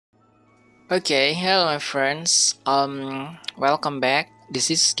Okay, hello my friends. Welcome back. This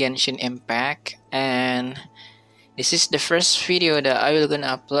is Genshin Impact, and this is the first video that I will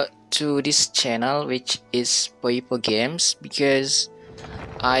gonna upload to this channel, which is Poipo Games, because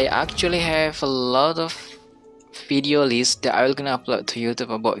I actually have a lot of video lists that I will gonna upload to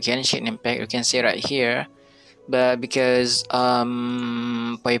YouTube about Genshin Impact. You can see right here, but because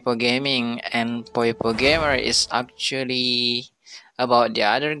Poipo Gaming and Poipo Gamer is actually about the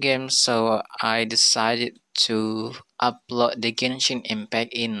other games, so I decided to upload the Genshin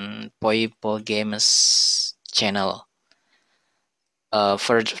Impact in Poipo Games channel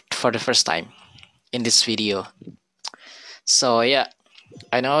for the first time in this video. So yeah,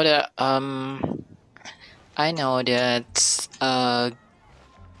 I know that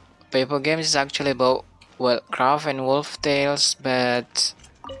Poipo Games is actually about Wildcraft and Wolf Tales, but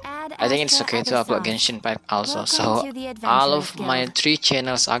I think it's okay to upload Genshin Impact also. So all of my 3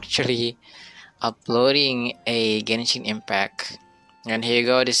 channels actually uploading a Genshin Impact. And here you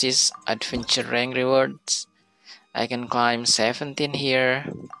go, this is adventure rank rewards. I can climb 17 here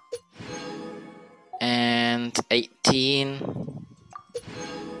and 18,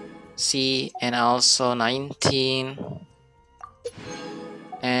 see, and also 19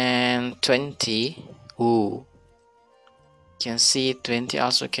 and 20. Ooh, can see 20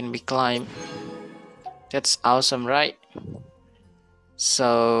 also can be climbed. That's awesome, right?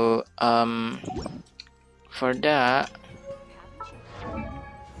 So for that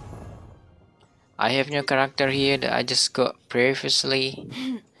I have new character here that I just got previously,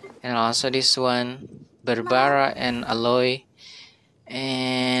 and also this one, Barbara and Aloy,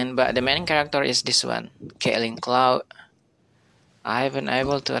 but the main character is this one, Caitlin Cloud. I haven't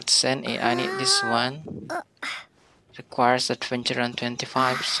able to ascend it. I need this one. Requires adventure rank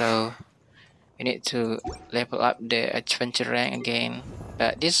 25, so you need to level up the adventure rank again.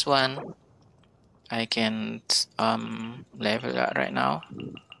 But this one I can level up right now.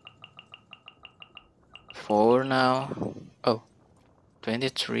 4 now. Oh,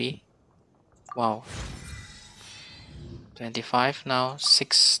 23. Wow. 25 now.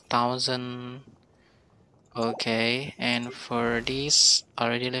 6,000. Okay, and for this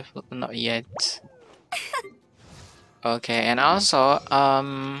already level, not yet. Okay, and also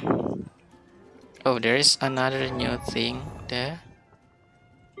oh, there is another new thing there.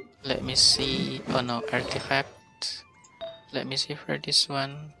 Let me see. Oh no, artifact. Let me see for this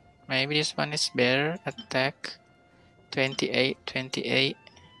one. Maybe this one is better. Attack 28, 28.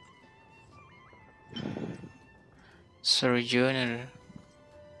 Sojourner.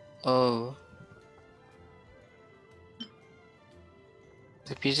 Oh,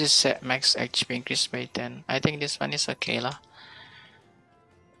 the pieces set max HP increased by 10. I think this one is okay lah.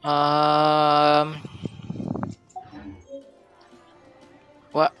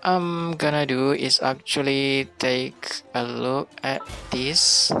 What I'm gonna do is actually take a look at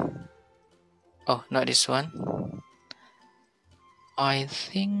this. Oh, not this one. I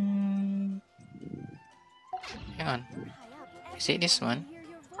think. Hang on. Is it this one?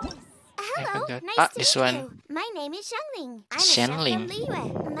 Hello, nice to this meet one. you. My name is Xiangling. I'm Xiangling. a chef from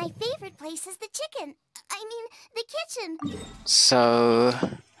Liyue. My favorite place is the chicken. I mean, the kitchen. So,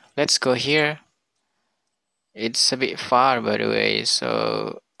 let's go here. It's a bit far, by the way.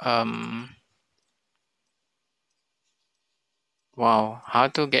 So, wow, how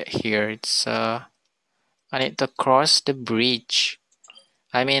to get here? It's I need to cross the bridge.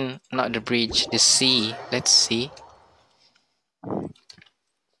 I mean, not the bridge, the sea. Let's see.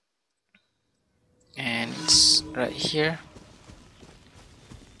 And it's right here.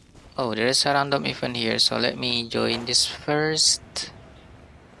 Oh, there is a random event here, so let me join this first.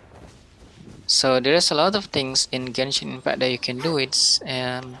 So there's a lot of things in Genshin Impact that you can do. It's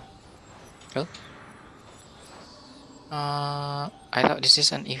oh, I thought this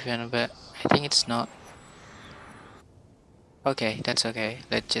is an event, but I think it's not. Okay, that's okay.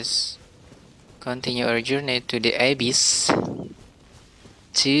 Let's just continue our journey to the abyss.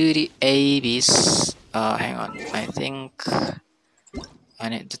 To the abyss. Hang on. I think I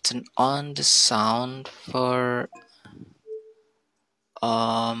need to turn on the sound for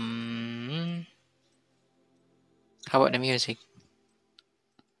how about the music?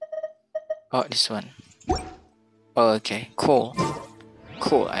 Oh, this one. Oh, okay, cool.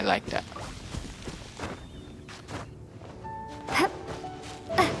 Cool, I like that.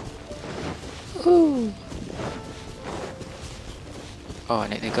 Ooh. Oh, I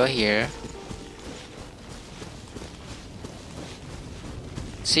need to go here.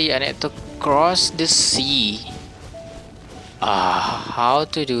 See, I need to cross the sea. How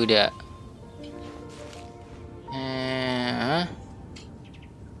to do that?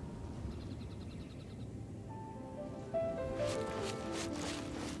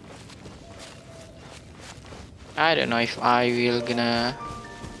 I don't know if I will gonna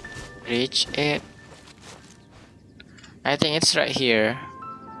reach it. I think it's right here.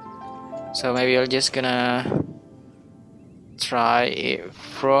 So maybe I'll just gonna try it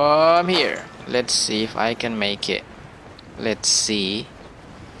from here. Let's see if I can make it. Let's see.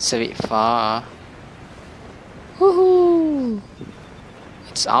 It's a bit far. Woohoo!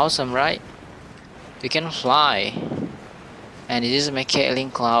 It's awesome, right? We can fly. And it is my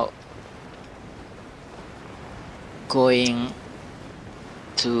Caitlin Cloud going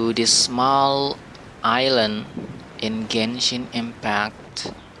to this small island in Genshin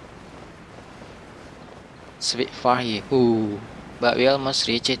Impact. It's a bit far here. Ooh, but we almost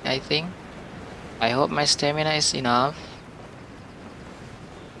reach it, I think. I hope my stamina is enough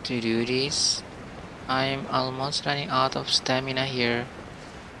to do this. I'm almost running out of stamina here.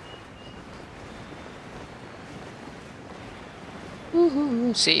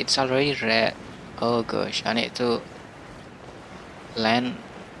 Woohoo! See, it's already red. Oh gosh, I need to land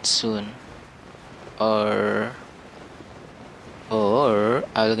soon, or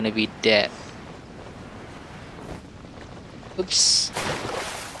I'm gonna be dead. Oops.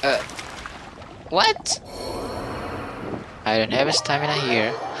 What? I don't have a stamina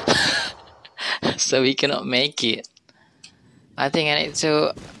here. So we cannot make it. I think I need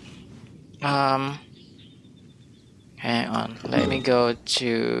to hang on, let me go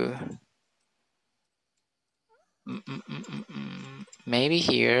to maybe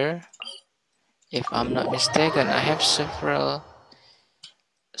here. If I'm not mistaken, I have several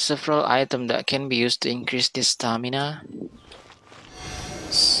items that can be used to increase the stamina.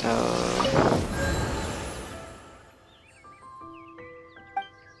 So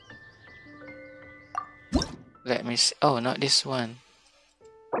let me see. Oh, not this one.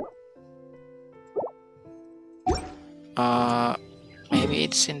 Maybe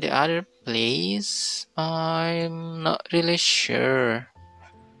it's in the other place. I'm not really sure.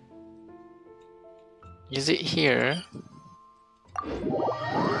 Is it here?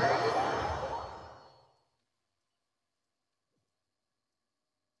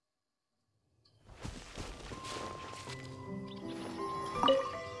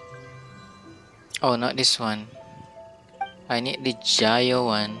 Oh, not this one. I need the Jayo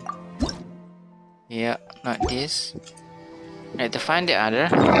one. Yeah, not this. I have to find the other.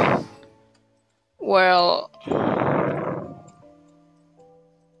 Well,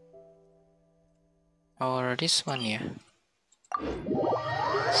 or this one, yeah.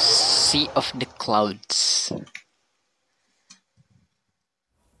 Sea of the Clouds.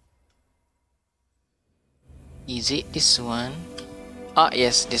 Is it this one? Ah,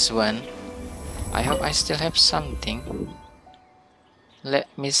 yes, this one. I hope I still have something. Let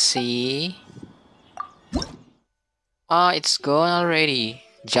me see. Ah, it's gone already.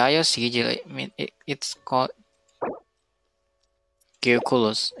 Jayo Sigil. I mean, it's called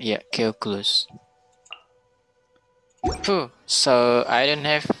Geoculus. Yeah, Geoculus. So I don't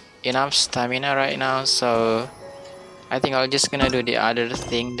have enough stamina right now, so I think I'll just gonna do the other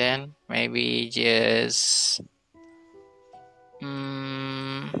thing then. Maybe just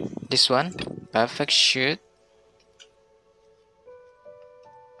this one. Perfect shoot.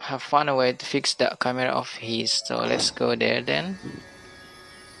 Have found a way to fix that camera of his, so let's go there then.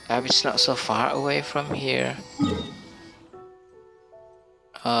 I hope it's not so far away from here.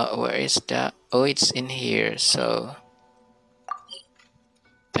 Where is that? Oh, it's in here, so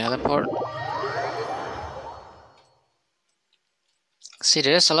teleport. See,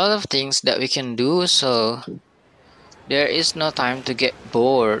 there's a lot of things that we can do, so there is no time to get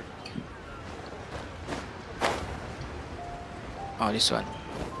bored. Oh, this one.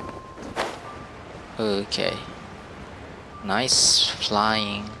 Okay. Nice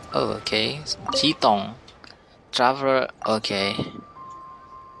flying. Oh, okay. Cheetah. Traveler. Okay.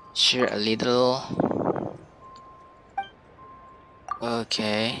 Sure, a little.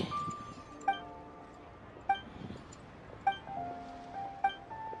 Okay.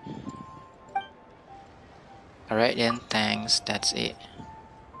 Alright then, thanks. That's it.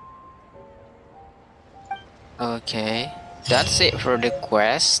 Okay. That's it for the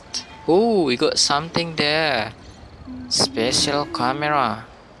quest. Oh, we got something there. Special camera.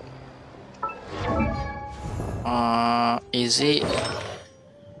 Is it?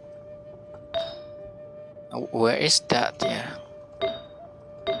 Where is that? Yeah.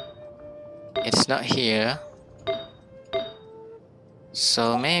 It's not here.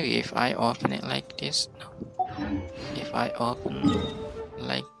 So maybe if I open it like this. No. If I open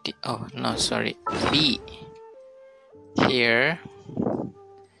like the oh no, sorry, B. Here.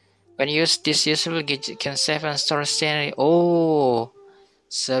 When you use this useful gadget, can save and store scenery. Oh,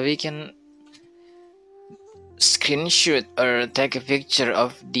 so we can screenshot or take a picture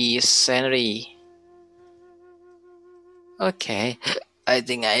of the scenery. Okay, I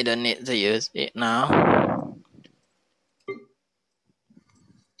think I don't need to use it now.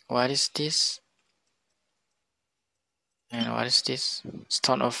 What is this? And what is this?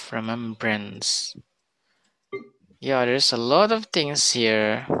 Stone of Remembrance. Yeah, there's a lot of things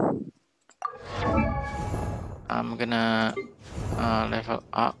here. I'm gonna level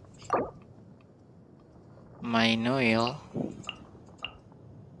up my Noel.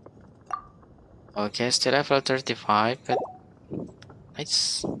 Okay, still level 35, but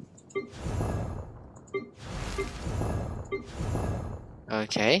nice.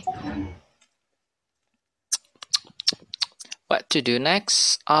 Okay. What to do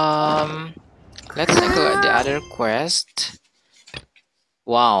next? Let's take a look at the other quest.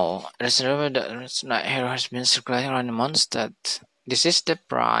 Wow, there's a rumor that the night hero has been circulating around the monster. This is the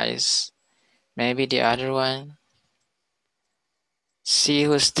prize. Maybe the other one. See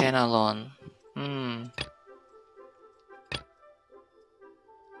who stand alone.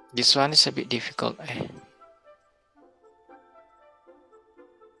 This one is a bit difficult.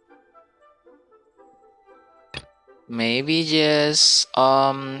 Maybe just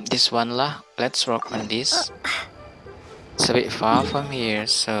this one lah. Let's work on this. It's a bit far from here,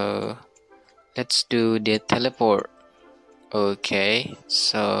 so let's do the teleport. Okay,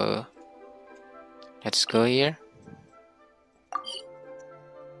 so let's go here.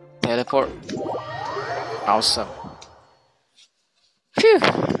 Teleport. Awesome. Phew.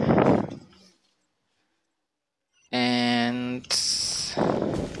 And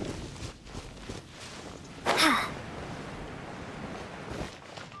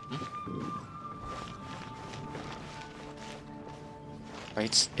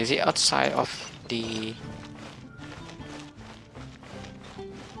wait, is it outside of the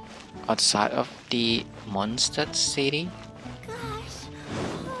monster city? Gosh,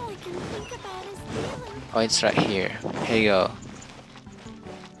 all I can think about is dealing. Oh, it's right here. Here you go.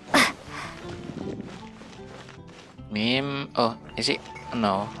 Oh, is it?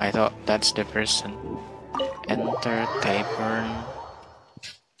 No, I thought that's the person. Enter tavern.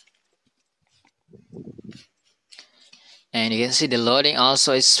 And you can see the loading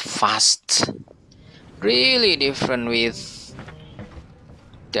also is fast. Really different with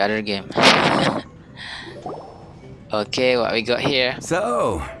the other game. Okay, what we got here?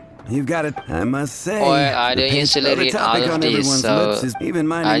 So, you've got it. I must say, Or I don't usually read all of these, so is even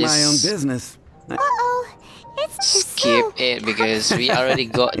minding my own business. Uh-oh, it's skip it because we already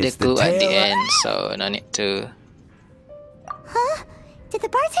got the clue at the end, so no need to. Huh? Did the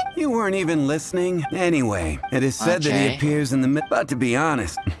bartender? You weren't even listening. Anyway, it is said that he appears in the but to be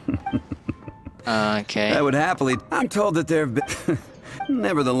honest. Okay. I would happily. I'm told that there have been.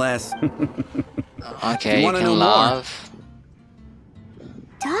 Nevertheless. Okay, you can love.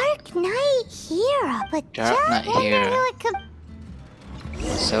 Dark Knight Hero, but Dark Knight Hero. Who it could...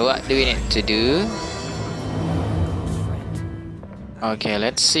 So what do we need to do? Okay,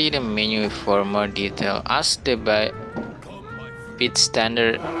 let's see the menu for more detail. Ask the bit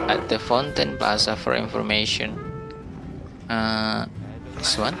standard at the Fountain Plaza for information.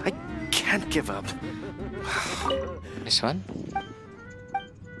 This one? I can't give up. This one?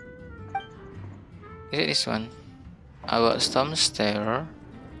 Is it this one? About Storm's Terror?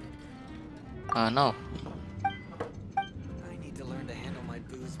 No. I need to learn to handle my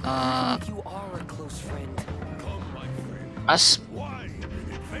booze. You are a close friend. As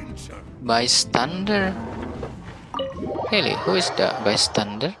bystander? Really? Who is the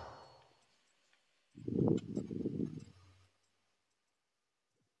bystander?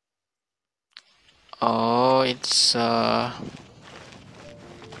 Oh, it's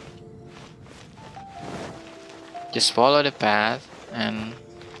just follow the path and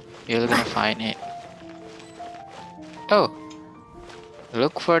you're gonna find it. Oh,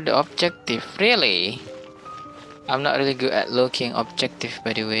 look for the objective. Really? I'm not really good at looking objective,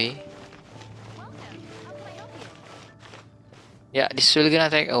 by the way. Yeah, this will gonna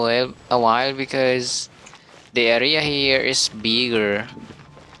take a while because the area here is bigger.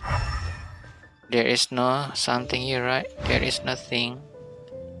 There is no something here, right? There is nothing.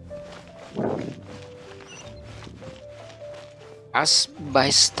 Ask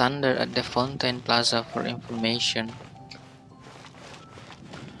bystander at the Fountain Plaza for information.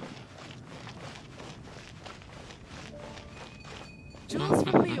 Jules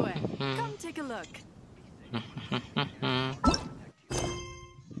from Liyue, come take a look.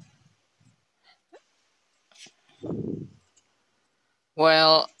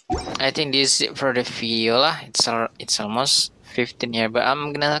 Well, I think this is it for the video lah. It's almost 15 here, but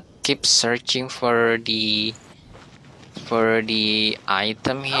I'm gonna keep searching for the for the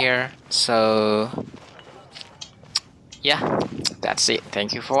item here. So yeah, that's it.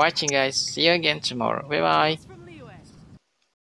 Thank you for watching, guys. See you again tomorrow. Bye bye.